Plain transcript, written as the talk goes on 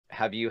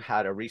have you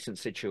had a recent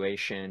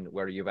situation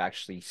where you've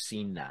actually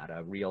seen that,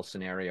 a real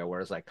scenario where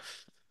it's like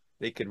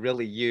they could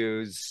really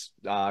use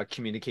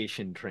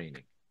communication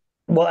training?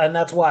 Well, and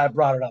that's why I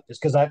brought it up, is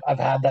because I've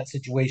had that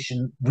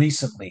situation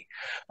recently.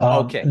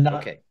 Okay,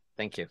 Not okay.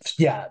 Thank you.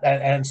 Yeah,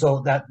 and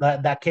so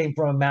that came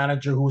from a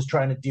manager who was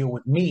trying to deal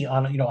with me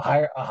on, a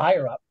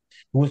higher up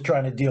who was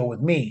trying to deal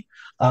with me,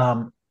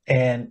 and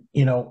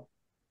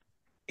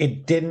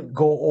it didn't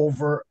go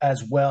over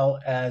as well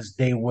as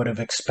they would have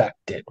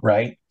expected,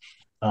 right?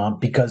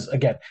 Because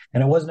again,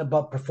 and it wasn't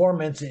about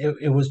performance;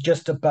 it was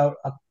just about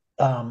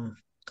a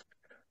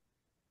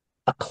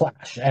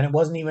clash, and it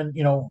wasn't even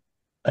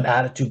an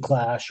attitude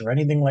clash or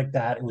anything like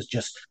that. It was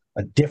just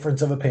a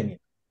difference of opinion,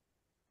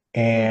 Hmm.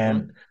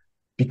 and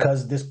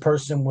because this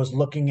person was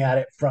looking at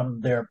it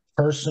from their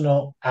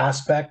personal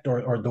aspect,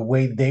 or the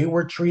way they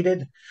were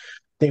treated,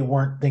 they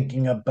weren't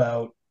thinking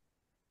about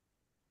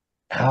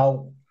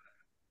how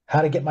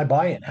how to get my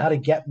buy-in, how to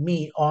get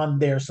me on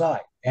their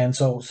side. And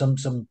so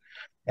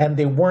and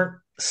they weren't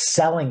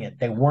selling it.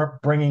 They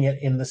weren't bringing it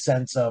in the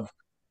sense of,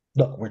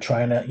 look, we're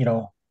trying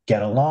to,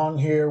 get along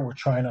here. We're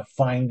trying to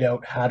find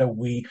out how do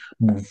we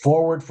move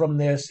forward from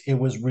this. It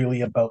was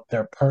really about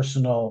their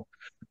personal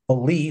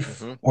belief,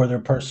 Hmm. or their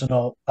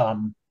personal,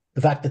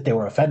 the fact that they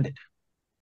were offended.